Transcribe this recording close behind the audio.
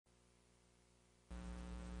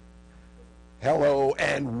Hello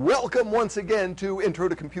and welcome once again to Intro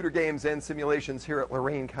to Computer Games and Simulations here at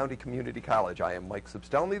Lorain County Community College. I am Mike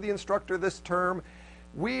Substelny, the instructor this term.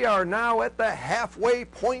 We are now at the halfway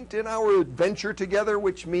point in our adventure together,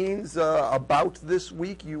 which means about this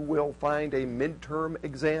week you will find a midterm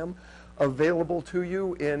exam available to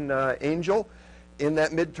you in Angel. In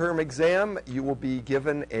that midterm exam, you will be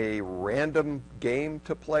given a random game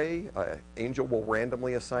to play. Angel will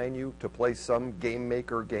randomly assign you to play some game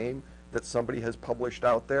maker game that somebody has published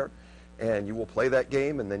out there, and you will play that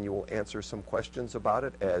game and then you will answer some questions about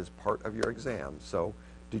it as part of your exam. So,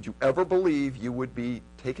 did you ever believe you would be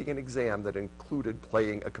taking an exam that included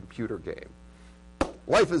playing a computer game?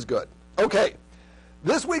 Life is good. Okay,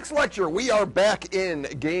 this week's lecture, we are back in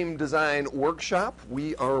Game Design Workshop.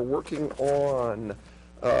 We are working on,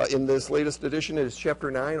 in this latest edition, it is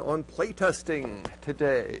Chapter 9 on playtesting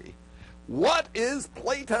today. What is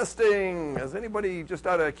playtesting? Has anybody, just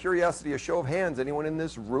out of curiosity, a show of hands, anyone in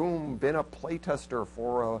this room been a playtester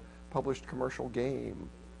for a published commercial game?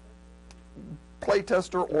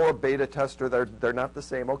 Playtester or a beta tester, they're not the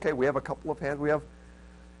same. Okay, we have a couple of hands. We have,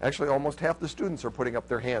 actually almost half the students are putting up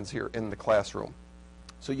their hands here in the classroom.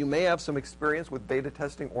 So you may have some experience with beta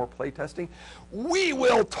testing or playtesting. We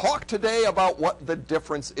will talk today about what the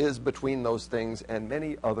difference is between those things and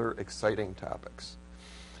many other exciting topics.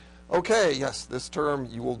 Okay, yes, this term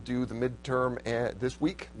you will do the midterm this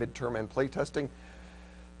week, midterm and playtesting.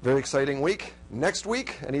 Very exciting week. Next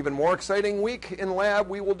week, an even more exciting week in lab,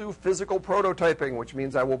 we will do physical prototyping, which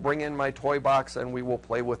means I will bring in my toy box and we will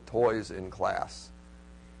play with toys in class.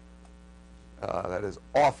 That is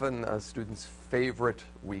often a student's favorite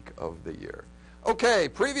week of the year. Okay,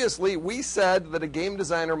 previously we said that a game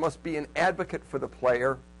designer must be an advocate for the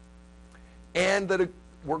player, and that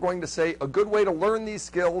we're going to say a good way to learn these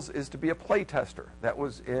skills is to be a playtester. That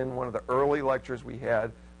was in one of the early lectures we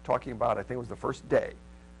had talking about, I think it was the first day,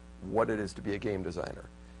 what it is to be a game designer.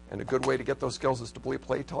 And a good way to get those skills is to be a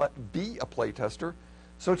playtester.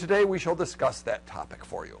 So today we shall discuss that topic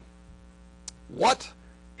for you. What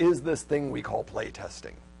is this thing we call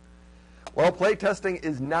playtesting? Well, playtesting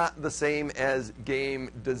is not the same as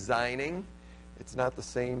game designing. It's not the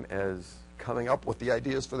same as coming up with the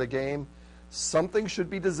ideas for the game. Something should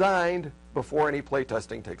be designed before any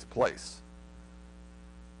playtesting takes place.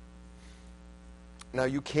 Now,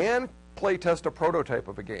 you can playtest a prototype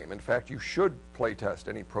of a game. In fact, you should playtest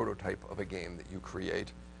any prototype of a game that you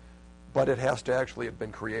create, but it has to actually have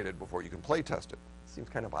been created before you can playtest it. Seems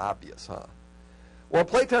kind of obvious, huh? Well,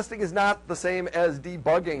 playtesting is not the same as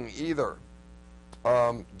debugging either.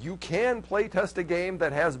 You can playtest a game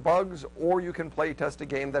that has bugs, or you can playtest a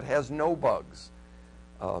game that has no bugs.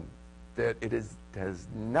 That it has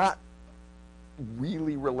not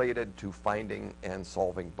really related to finding and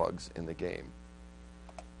solving bugs in the game.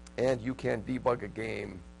 And you can debug a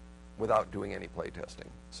game without doing any playtesting.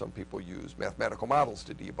 Some people use mathematical models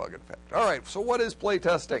to debug, in fact. All right, so what is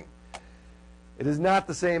playtesting? It is not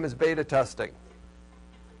the same as beta testing.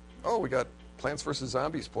 Oh, we got Plants vs.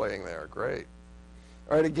 Zombies playing there. Great.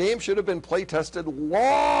 All right, a game should have been playtested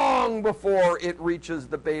long before it reaches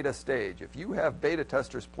the beta stage. If you have beta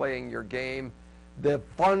testers playing your game, the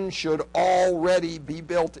fun should already be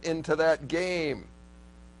built into that game.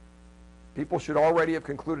 People should already have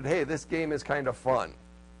concluded, hey, this game is kind of fun.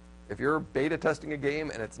 If you're beta testing a game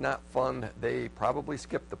and it's not fun, they probably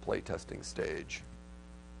skipped the playtesting stage.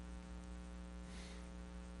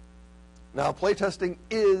 Now, playtesting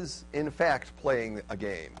is, in fact, playing a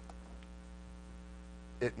game.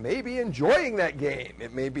 It may be enjoying that game.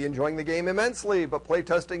 It may be enjoying the game immensely, but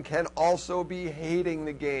playtesting can also be hating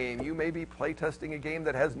the game. You may be playtesting a game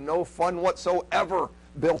that has no fun whatsoever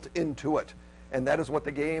built into it, and that is what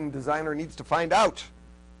the game designer needs to find out.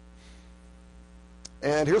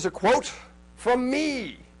 And here's a quote from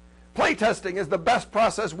me. Playtesting is the best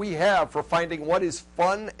process we have for finding what is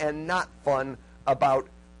fun and not fun about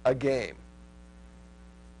a game.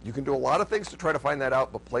 You can do a lot of things to try to find that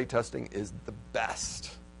out, but playtesting is the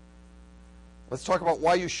best. Let's talk about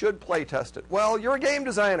why you should playtest it. Well, you're a game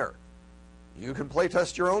designer. You can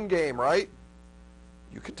playtest your own game, right?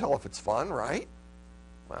 You can tell if it's fun, right?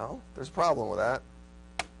 Well, there's a problem with that.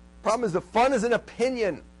 Problem is that fun is an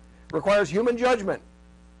opinion. It requires human judgment.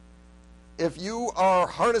 If you are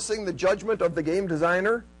harnessing the judgment of the game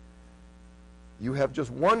designer, you have just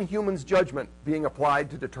one human's judgment being applied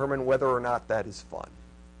to determine whether or not that is fun.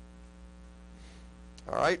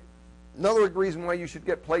 All right? Another reason why you should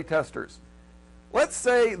get playtesters. Let's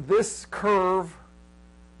say this curve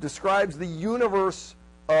describes the universe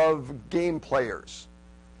of game players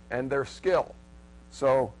and their skill.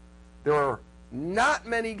 So there are not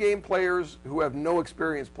many game players who have no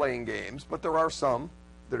experience playing games, but there are some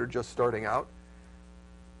that are just starting out.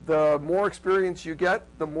 The more experience you get,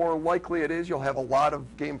 the more likely it is you'll have a lot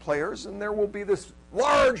of game players, and there will be this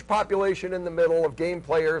large population in the middle of game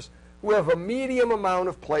players who have a medium amount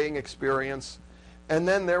of playing experience, and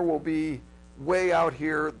then there will be way out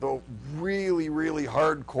here the really, really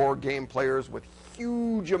hardcore game players with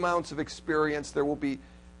huge amounts of experience. There will be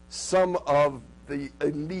some of the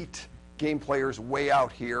elite game players way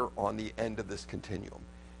out here on the end of this continuum.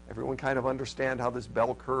 Everyone kind of understand how this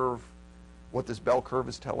bell curve, what this bell curve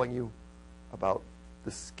is telling you about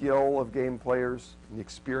the skill of game players and the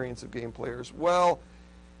experience of game players? Well,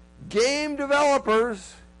 game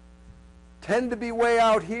developers tend to be way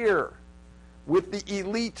out here with the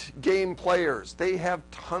elite game players. They have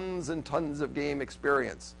tons and tons of game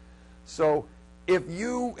experience. So if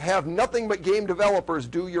you have nothing but game developers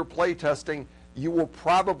do your playtesting, you will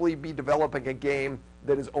probably be developing a game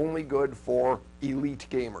that is only good for elite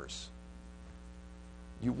gamers.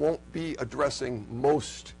 You won't be addressing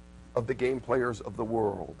most of the game players of the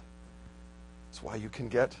world. That's why you can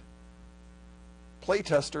get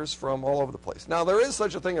playtesters from all over the place. Now, there is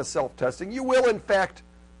such a thing as self-testing. You will, in fact,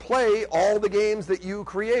 play all the games that you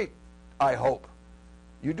create, I hope.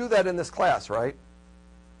 You do that in this class, right?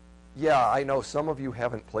 Yeah, I know some of you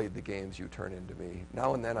haven't played the games you turn into me.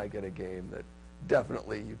 Now and then I get a game that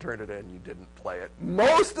definitely you turned it in, you didn't play it.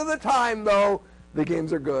 Most of the time, though, the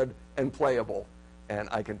games are good and playable, and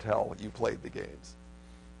I can tell you played the games.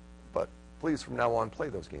 But please, from now on, play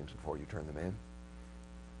those games before you turn them in.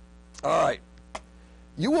 All right.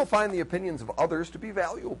 You will find the opinions of others to be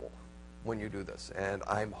valuable when you do this, and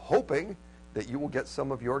I'm hoping that you will get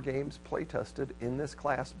some of your games play-tested in this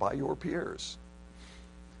class by your peers.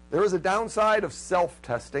 There is a downside of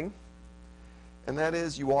self-testing, and that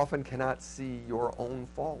is you often cannot see your own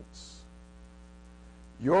faults.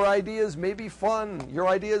 Your ideas may be fun, your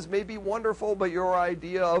ideas may be wonderful, but your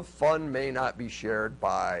idea of fun may not be shared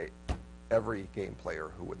by every game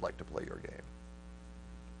player who would like to play your game.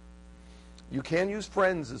 You can use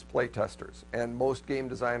friends as playtesters, and most game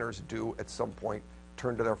designers do at some point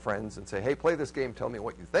turn to their friends and say, hey, play this game, tell me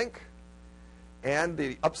what you think. And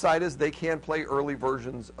the upside is they can play early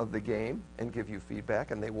versions of the game and give you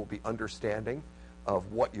feedback, and they will be understanding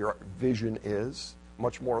of what your vision is,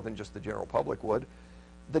 much more than just the general public would.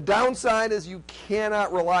 The downside is you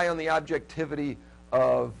cannot rely on the objectivity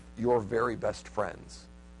of your very best friends.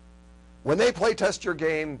 When they play test your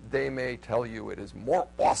game, they may tell you it is more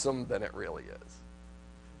awesome than it really is.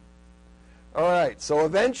 All right, so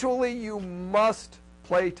eventually you must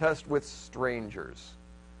play test with strangers.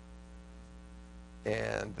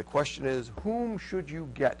 And the question is, whom should you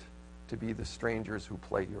get to be the strangers who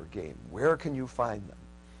play your game? Where can you find them?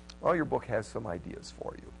 Well, your book has some ideas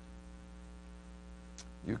for you.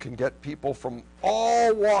 You can get people from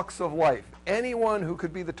all walks of life. Anyone who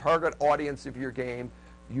could be the target audience of your game,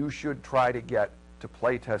 you should try to get to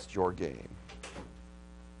play test your game.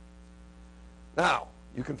 Now,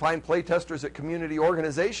 you can find playtesters at community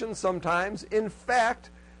organizations sometimes. In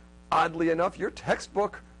fact, oddly enough, your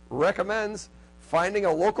textbook recommends finding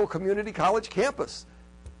a local community college campus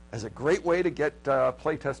as a great way to get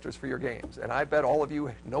playtesters for your games. And I bet all of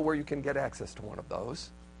you know where you can get access to one of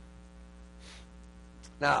those.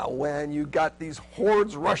 Now, when you got these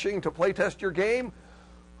hordes rushing to playtest your game,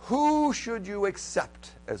 who should you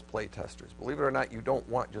accept as playtesters? Believe it or not, you don't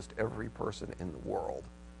want just every person in the world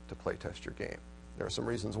to playtest your game. There are some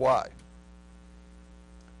reasons why.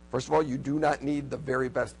 First of all, you do not need the very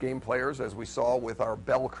best game players, as we saw with our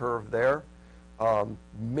bell curve there.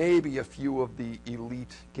 Maybe a few of the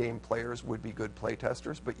elite game players would be good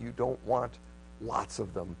playtesters, but you don't want lots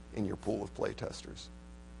of them in your pool of playtesters.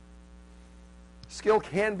 Skill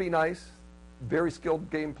can be nice. Very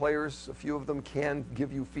skilled game players, a few of them can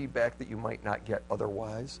give you feedback that you might not get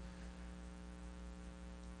otherwise.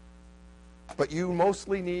 But you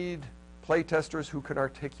mostly need playtesters who can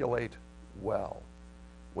articulate well.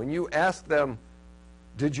 When you ask them,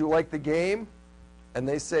 did you like the game? And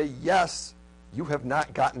they say yes, you have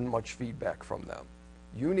not gotten much feedback from them.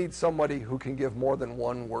 You need somebody who can give more than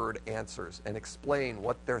one-word answers and explain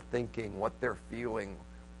what they're thinking, what they're feeling,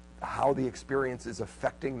 how the experience is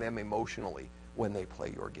affecting them emotionally when they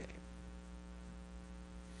play your game.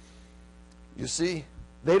 You see,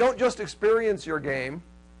 they don't just experience your game,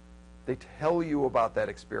 they tell you about that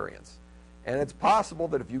experience. And it's possible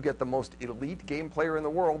that if you get the most elite game player in the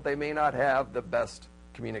world, they may not have the best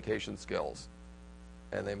communication skills.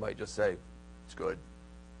 And they might just say, it's good,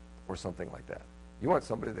 or something like that. You want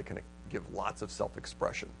somebody that can give lots of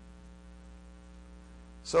self-expression.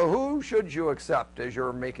 So who should you accept as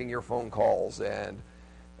you're making your phone calls and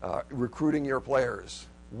recruiting your players?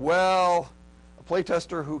 Well, a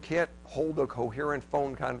playtester who can't hold a coherent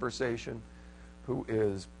phone conversation, who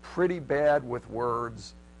is pretty bad with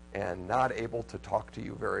words and not able to talk to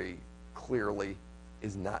you very clearly,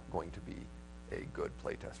 is not going to be a good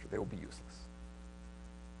playtester. They will be useless,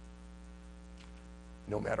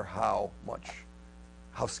 no matter how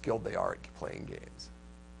skilled they are at playing games,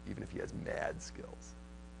 even if he has mad skills.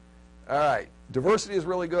 All right, diversity is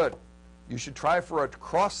really good. You should try for a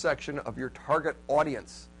cross-section of your target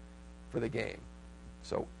audience for the game.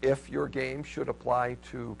 So if your game should apply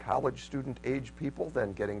to college student age people,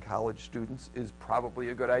 then getting college students is probably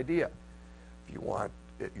a good idea. If you want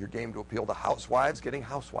your game to appeal to housewives, getting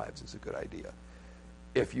housewives is a good idea.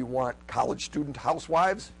 If you want college student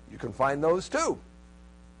housewives, you can find those too.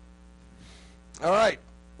 All right,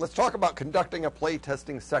 let's talk about conducting a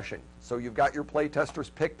playtesting session. So you've got your playtesters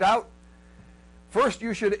picked out. First,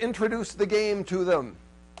 you should introduce the game to them.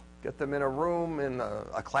 Get them in a room, in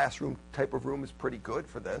a classroom type of room is pretty good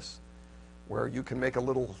for this, where you can make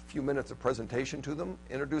a few minutes of presentation to them,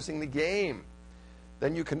 introducing the game.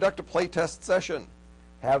 Then you conduct a playtest session.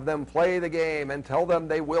 Have them play the game and tell them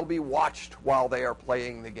they will be watched while they are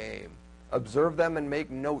playing the game. Observe them and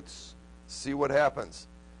make notes. See what happens.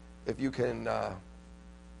 If you can,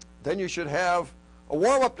 then you should have a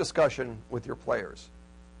warm-up discussion with your players.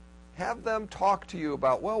 Have them talk to you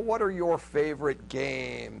about, well, what are your favorite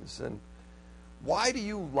games and why do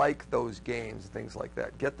you like those games, things like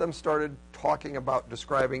that. Get them started talking about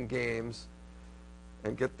describing games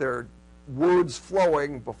and get their words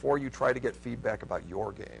flowing before you try to get feedback about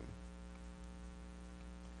your game.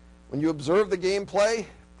 When you observe the gameplay,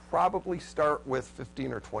 probably start with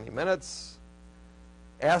 15 or 20 minutes.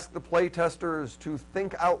 Ask the playtesters to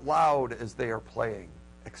think out loud as they are playing.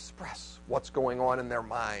 Express what's going on in their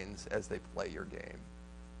minds as they play your game.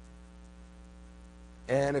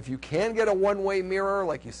 And if you can get a one-way mirror,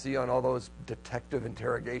 like you see on all those detective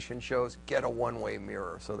interrogation shows, get a one-way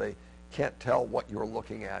mirror so they can't tell what you're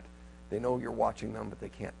looking at. They know you're watching them, but they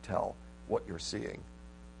can't tell what you're seeing.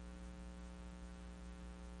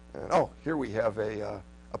 And, here we have a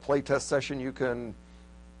playtest session you can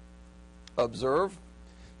observe,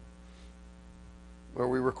 where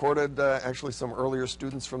we recorded actually some earlier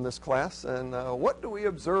students from this class. And what do we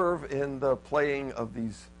observe in the playing of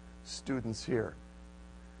these students here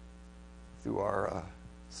through our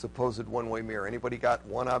supposed one-way mirror? Anybody got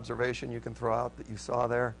one observation you can throw out that you saw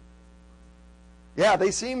there? Yeah,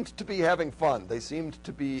 they seemed to be having fun. They seemed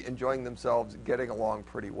to be enjoying themselves, getting along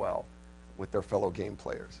pretty well with their fellow game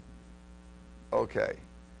players. Okay.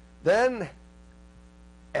 Then,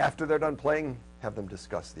 after they're done playing, have them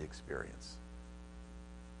discuss the experience.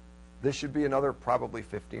 This should be another probably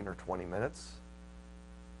 15 or 20 minutes.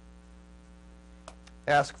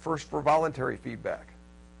 Ask first for voluntary feedback.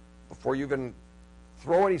 Before you even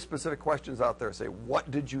throw any specific questions out there, say,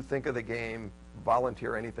 what did you think of the game?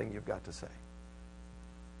 Volunteer anything you've got to say.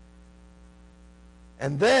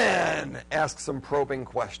 And then ask some probing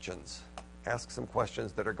questions. Ask some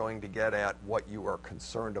questions that are going to get at what you are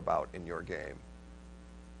concerned about in your game.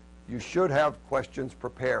 You should have questions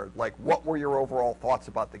prepared, like what were your overall thoughts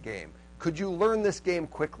about the game? Could you learn this game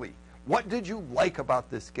quickly? What did you like about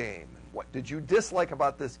this game? What did you dislike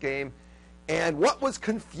about this game? And what was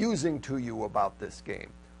confusing to you about this game?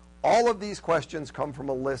 All of these questions come from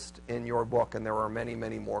a list in your book, and there are many,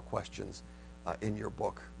 many more questions in your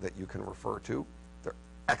book that you can refer to. They're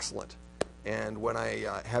excellent. And when I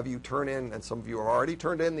have you turn in, and some of you have already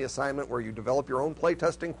turned in the assignment where you develop your own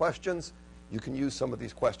playtesting questions, you can use some of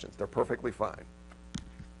these questions. They're perfectly fine.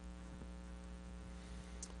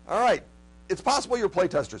 All right. It's possible your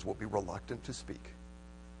playtesters will be reluctant to speak.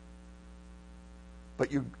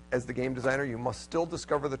 But you, as the game designer, you must still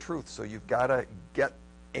discover the truth, so you've got to get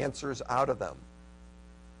answers out of them.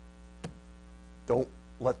 Don't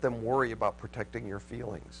let them worry about protecting your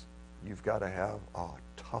feelings. You've got to have a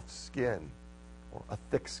tough skin, or a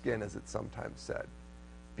thick skin, as it's sometimes said.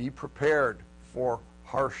 Be prepared for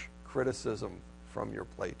harsh criticism from your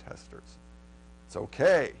playtesters. It's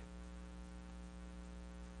okay.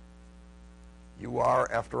 You are,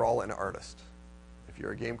 after all, an artist. If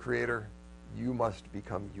you're a game creator, you must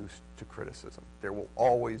become used to criticism. There will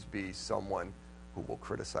always be someone who will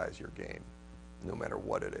criticize your game, no matter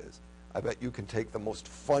what it is. I bet you can take the most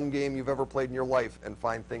fun game you've ever played in your life and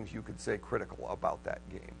find things you could say critical about that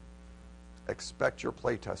game. Expect your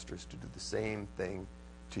playtesters to do the same thing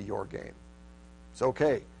to your game. It's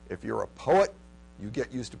okay. If you're a poet, you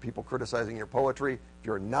get used to people criticizing your poetry. If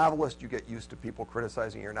you're a novelist, you get used to people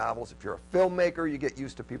criticizing your novels. If you're a filmmaker, you get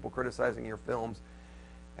used to people criticizing your films.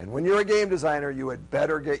 And when you're a game designer, you had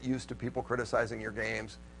better get used to people criticizing your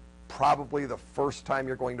games. Probably the first time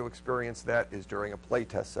you're going to experience that is during a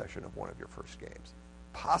playtest session of one of your first games.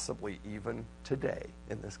 Possibly even today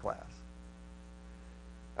in this class.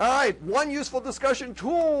 All right, one useful discussion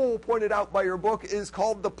tool pointed out by your book is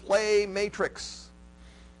called the play matrix.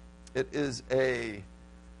 It is a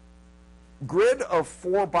grid of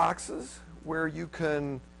 4 boxes where you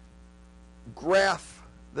can graph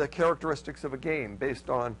the characteristics of a game based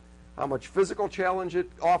on how much physical challenge it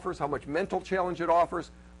offers, how much mental challenge it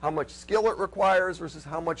offers, how much skill it requires versus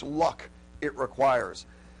how much luck it requires.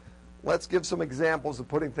 Let's give some examples of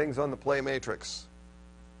putting things on the play matrix.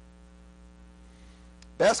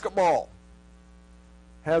 Basketball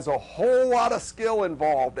has a whole lot of skill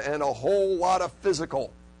involved and a whole lot of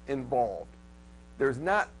physical involved. There's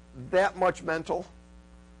not that much mental,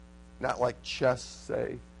 not like chess,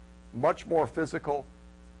 say, much more physical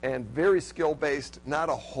and very skill-based, not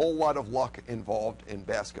a whole lot of luck involved in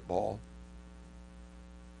basketball.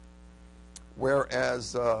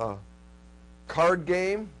 Whereas card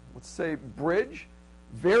game, let's say bridge,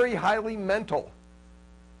 very highly mental,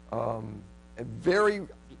 and very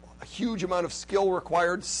huge amount of skill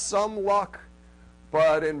required, some luck,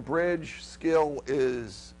 but in bridge, skill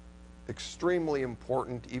is extremely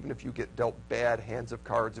important. Even if you get dealt bad hands of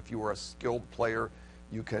cards, if you are a skilled player,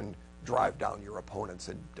 you can drive down your opponents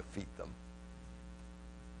and defeat them.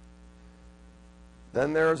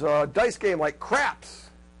 Then there's a dice game like craps.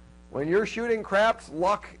 When you're shooting craps,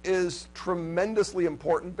 luck is tremendously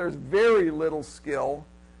important. There's very little skill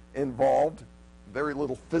involved, very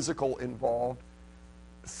little physical involved.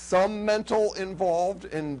 Some mental involved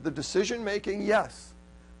in the decision making, yes,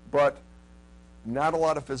 but not a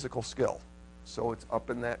lot of physical skill. So it's up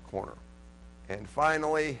in that corner. And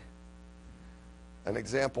finally, an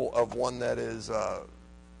example of one that is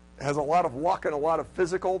has a lot of luck and a lot of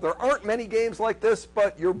physical. There aren't many games like this,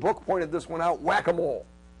 but your book pointed this one out, whack-a-mole.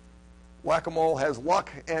 Whack-a-mole has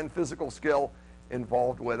luck and physical skill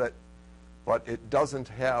involved with it, but it doesn't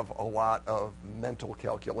have a lot of mental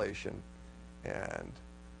calculation, and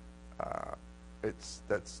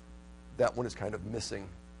that one is kind of missing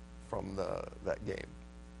from that game.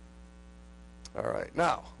 All right,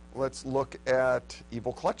 now let's look at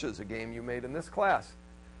Evil Clutches, a game you made in this class.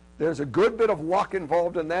 There's a good bit of luck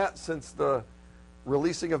involved in that, since the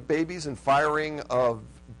releasing of babies and firing of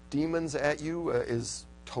demons at you is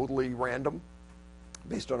totally random,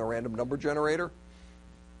 based on a random number generator.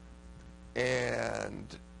 And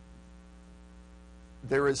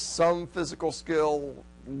there is some physical skill,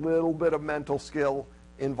 little bit of mental skill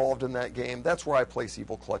involved in that game. That's where I place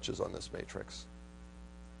Evil Clutches on this matrix.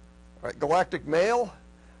 All right, Galactic Mail,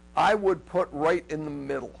 I would put right in the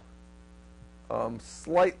middle,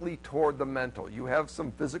 slightly toward the mental. You have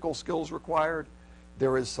some physical skills required.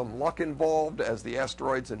 There is some luck involved, as the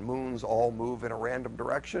asteroids and moons all move in a random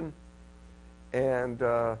direction. And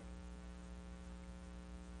the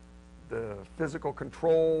physical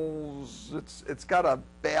controls, it's got a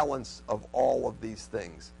balance of all of these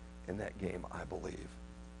things in that game, I believe.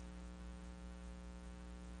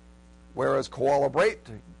 Whereas Koala Brate,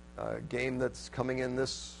 a game that's coming in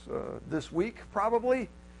this week probably,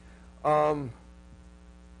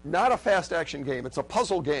 not a fast action game. It's a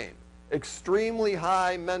puzzle game. Extremely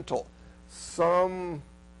high mental. A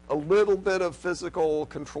little bit of physical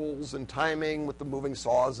controls and timing with the moving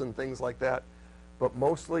saws and things like that. But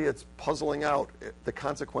mostly it's puzzling out the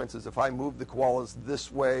consequences. If I move the koalas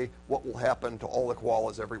this way, what will happen to all the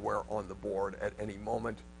koalas everywhere on the board at any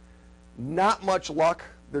moment? Not much luck.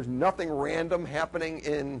 There's nothing random happening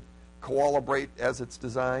in Koala Brate as it's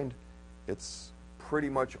designed. It's pretty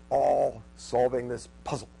much all solving this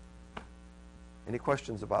puzzle. Any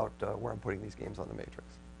questions about where I'm putting these games on the matrix?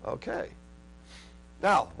 Okay.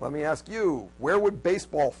 Now, let me ask you, where would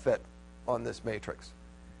baseball fit on this matrix?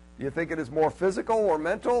 Do you think it is more physical or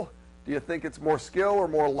mental? Do you think it's more skill or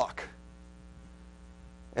more luck?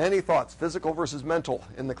 Any thoughts, physical versus mental,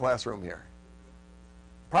 in the classroom here?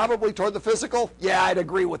 Probably toward the physical? Yeah, I'd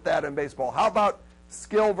agree with that in baseball. How about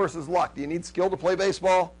skill versus luck? Do you need skill to play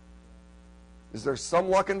baseball? Is there some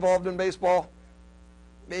luck involved in baseball?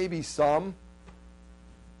 Maybe some.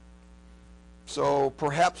 So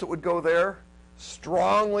perhaps it would go there.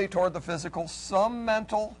 Strongly toward the physical. Some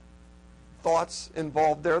mental thoughts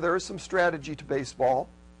involved there. There is some strategy to baseball.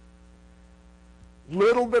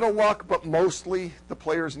 Little bit of luck, but mostly the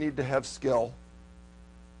players need to have skill.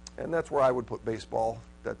 And that's where I would put baseball.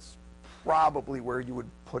 That's probably where you would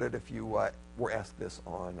put it if you were asked this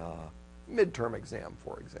on a midterm exam,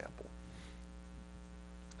 for example.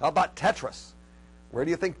 How about Tetris? Where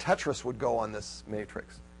do you think Tetris would go on this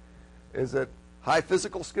matrix? Is it High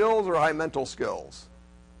physical skills or high mental skills?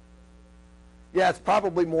 Yeah, it's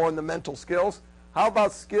probably more in the mental skills. How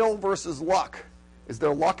about skill versus luck? Is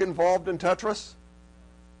there luck involved in Tetris?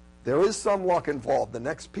 There is some luck involved. The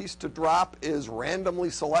next piece to drop is randomly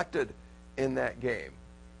selected in that game.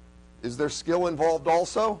 Is there skill involved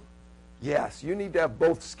also? Yes, you need to have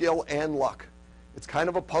both skill and luck. It's kind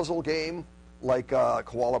of a puzzle game like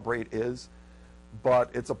Koala Braid is, but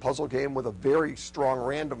it's a puzzle game with a very strong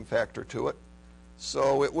random factor to it.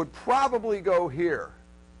 So it would probably go here.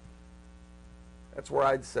 That's where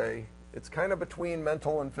I'd say. It's kind of between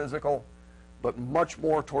mental and physical, but much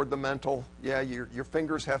more toward the mental. Yeah, your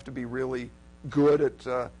fingers have to be really good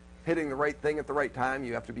at hitting the right thing at the right time.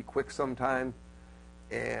 You have to be quick sometime.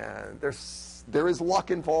 And there is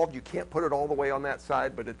luck involved. You can't put it all the way on that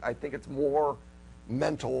side, but I think it's more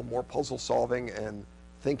mental, more puzzle solving and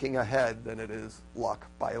thinking ahead than it is luck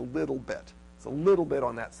by a little bit. It's a little bit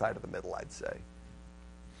on that side of the middle, I'd say.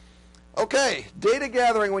 Okay, data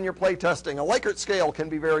gathering when you're playtesting. A Likert scale can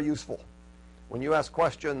be very useful when you ask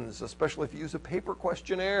questions, especially if you use a paper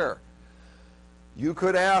questionnaire. You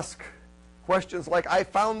could ask questions like, I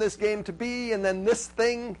found this game to be, and then this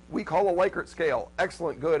thing we call a Likert scale.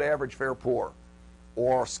 Excellent, good, average, fair, poor.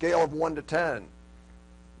 Or scale of 1 to 10.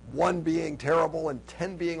 1 being terrible and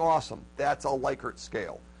 10 being awesome. That's a Likert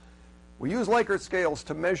scale. We use Likert scales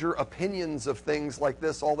to measure opinions of things like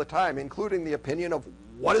this all the time, including the opinion of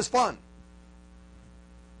what is fun.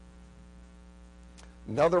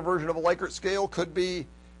 Another version of a Likert scale could be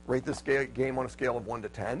rate this game on a scale of 1 to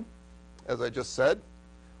 10, as I just said.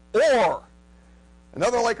 Or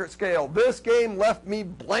another Likert scale, this game left me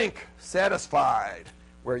blank satisfied,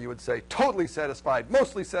 where you would say totally satisfied,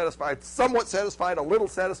 mostly satisfied, somewhat satisfied, a little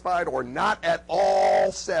satisfied, or not at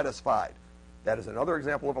all satisfied. That is another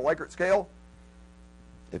example of a Likert scale.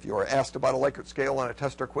 If you are asked about a Likert scale on a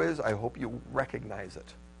test or quiz, I hope you recognize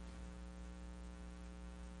it.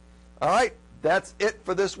 All right, that's it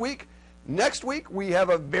for this week. Next week, we have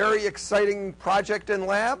a very exciting project in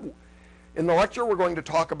lab. In the lecture, we're going to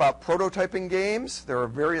talk about prototyping games. There are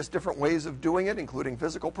various different ways of doing it, including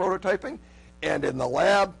physical prototyping. And in the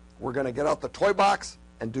lab, we're going to get out the toy box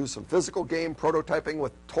and do some physical game prototyping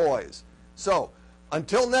with toys. So,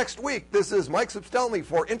 until next week, this is Mike Substelny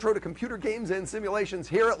for Intro to Computer Games and Simulations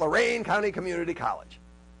here at Lorain County Community College.